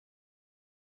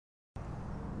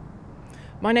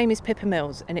My name is Pippa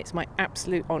Mills and it's my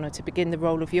absolute honour to begin the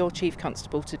role of your Chief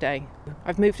Constable today.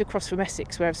 I've moved across from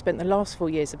Essex where I've spent the last 4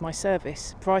 years of my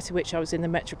service, prior to which I was in the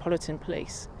Metropolitan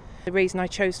Police. The reason I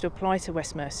chose to apply to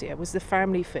West Mercia was the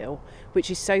family feel,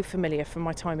 which is so familiar from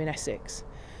my time in Essex.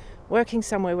 Working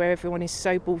somewhere where everyone is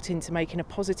so bought into making a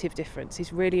positive difference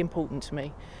is really important to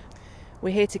me.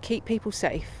 We're here to keep people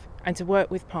safe and to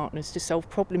work with partners to solve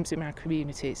problems in our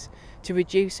communities, to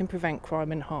reduce and prevent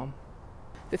crime and harm.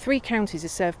 The 3 counties are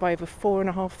served by over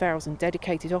 4,500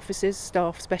 dedicated officers,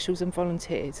 staff, specials and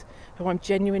volunteers who I'm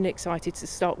genuinely excited to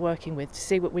start working with to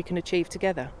see what we can achieve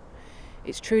together.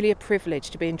 It's truly a privilege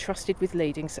to be entrusted with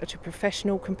leading such a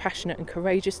professional, compassionate and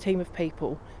courageous team of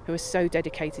people who are so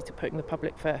dedicated to putting the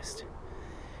public first.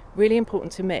 Really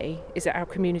important to me is that our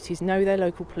communities know their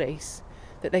local police,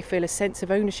 that they feel a sense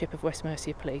of ownership of West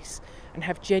Mercia Police and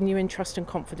have genuine trust and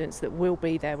confidence that we'll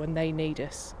be there when they need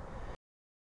us.